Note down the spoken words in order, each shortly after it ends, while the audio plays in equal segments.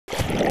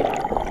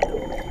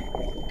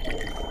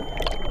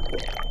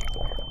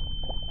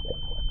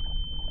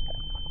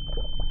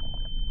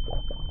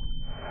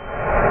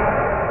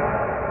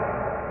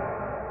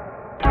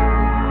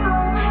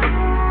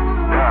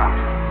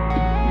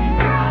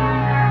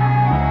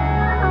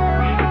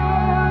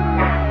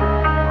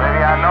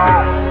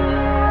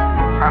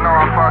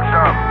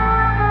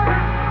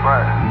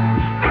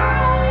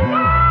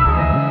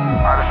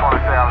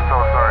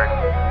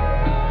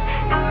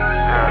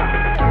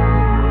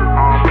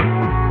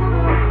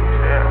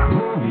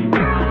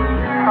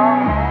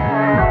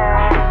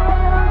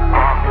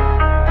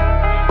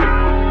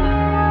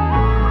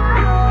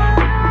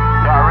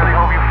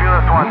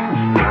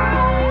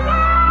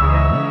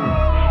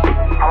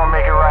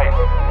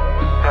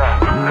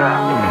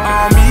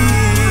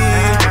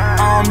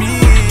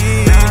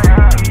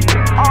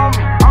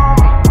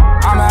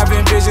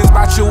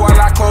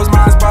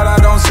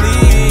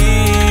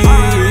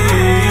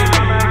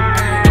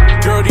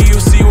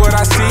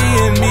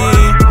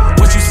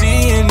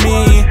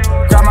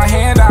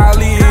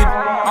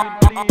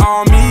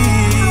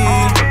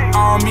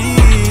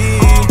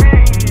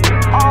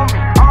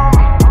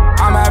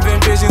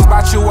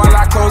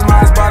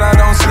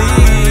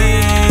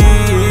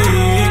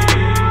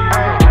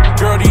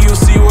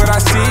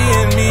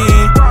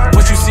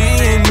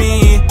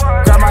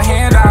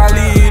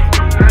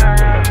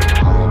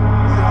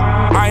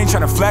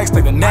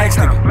the next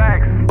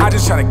nigga. I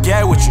just tryna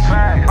get with you.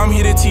 I'm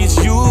here to teach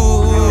you,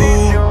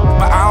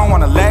 but I don't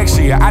wanna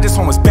lecture you. I just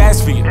want what's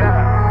best for you.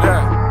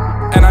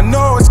 Yeah. And I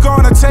know it's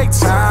gonna take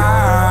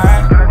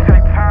time,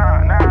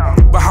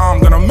 but how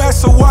I'm gonna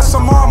mess with what's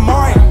on my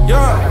mind,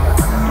 yeah.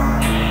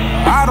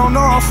 I don't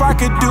know if I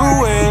could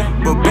do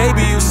it, but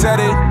baby, you said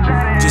it.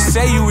 Just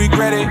say you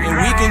regret it, and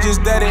we can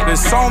just dead it.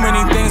 There's so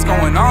many things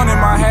going on in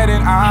my head,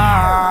 and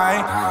I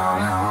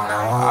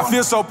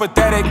feel so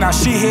pathetic. Now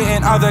she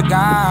hitting other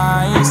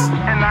guys,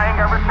 and I ain't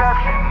got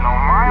reception on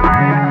my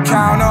line.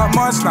 Count up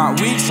months, not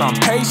weeks, I'm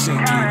patient.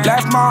 You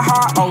left my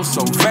heart oh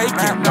so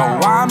vacant. No,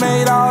 I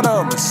made all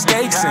the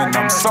mistakes, and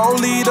I'm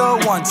solely the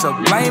one to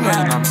blame.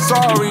 And I'm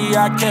sorry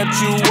I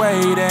kept you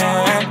waiting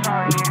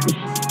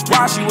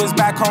while she was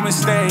back home and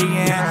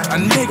staying. A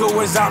nigga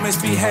was out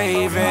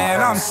misbehaving.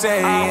 I'm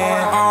saying,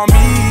 on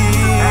me.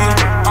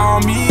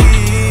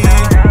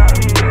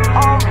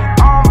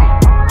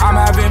 I'm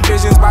having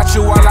visions about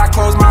you while I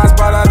close my eyes,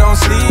 but I don't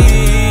sleep.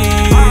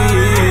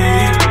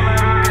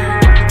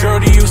 Girl,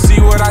 do you see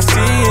what I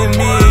see in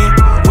me?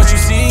 What you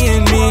see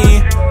in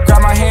me?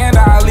 Grab my hand,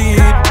 I'll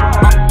lead.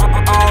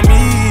 On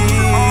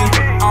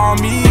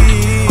me.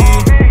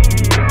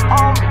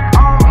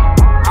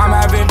 I'm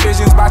having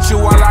visions about you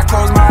while I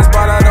close my eyes,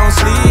 but I don't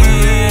sleep.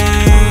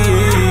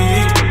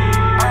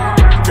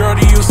 Girl,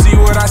 do you see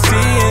what I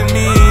see in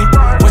me?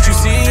 What you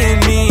see in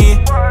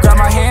me? Grab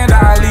my hand,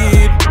 I'll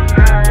lead.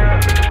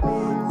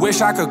 Wish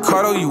I could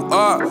cuddle you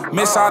up.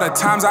 Miss all the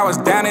times I was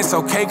down, it's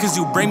okay cause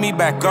you bring me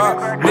back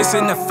up.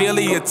 Missing the feel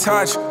of your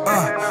touch,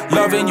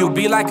 loving you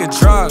be like a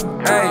drug,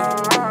 hey.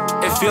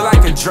 It feel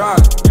like a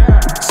drug.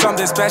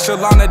 Something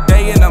special on a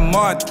day in a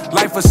month.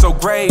 Life was so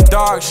great,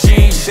 dog.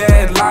 She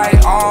shed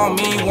light on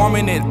me,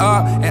 warming it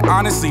up. And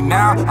honestly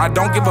now, I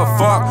don't give a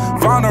fuck.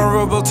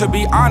 Vulnerable to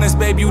be honest,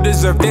 babe, you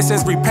deserve this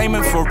as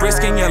repayment for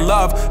risking your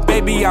love.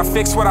 Baby, I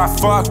fixed what I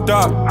fucked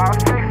up,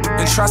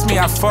 and trust me,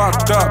 I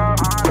fucked up.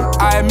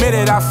 I admit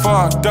it, I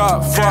fucked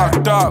up, fuck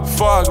love,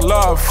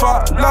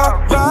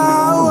 love.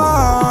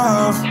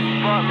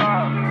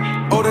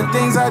 All the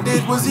things I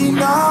did was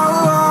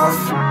enough.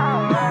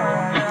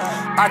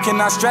 I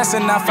cannot stress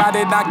enough, I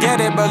did not get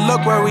it, but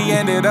look where we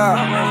ended up.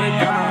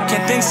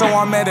 Can't think so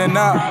I'm ending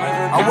up.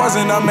 I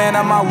wasn't a man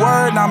of my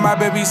word, now my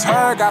baby's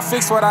hurt. I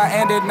fixed what I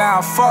ended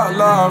now, fuck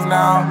love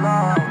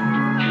now.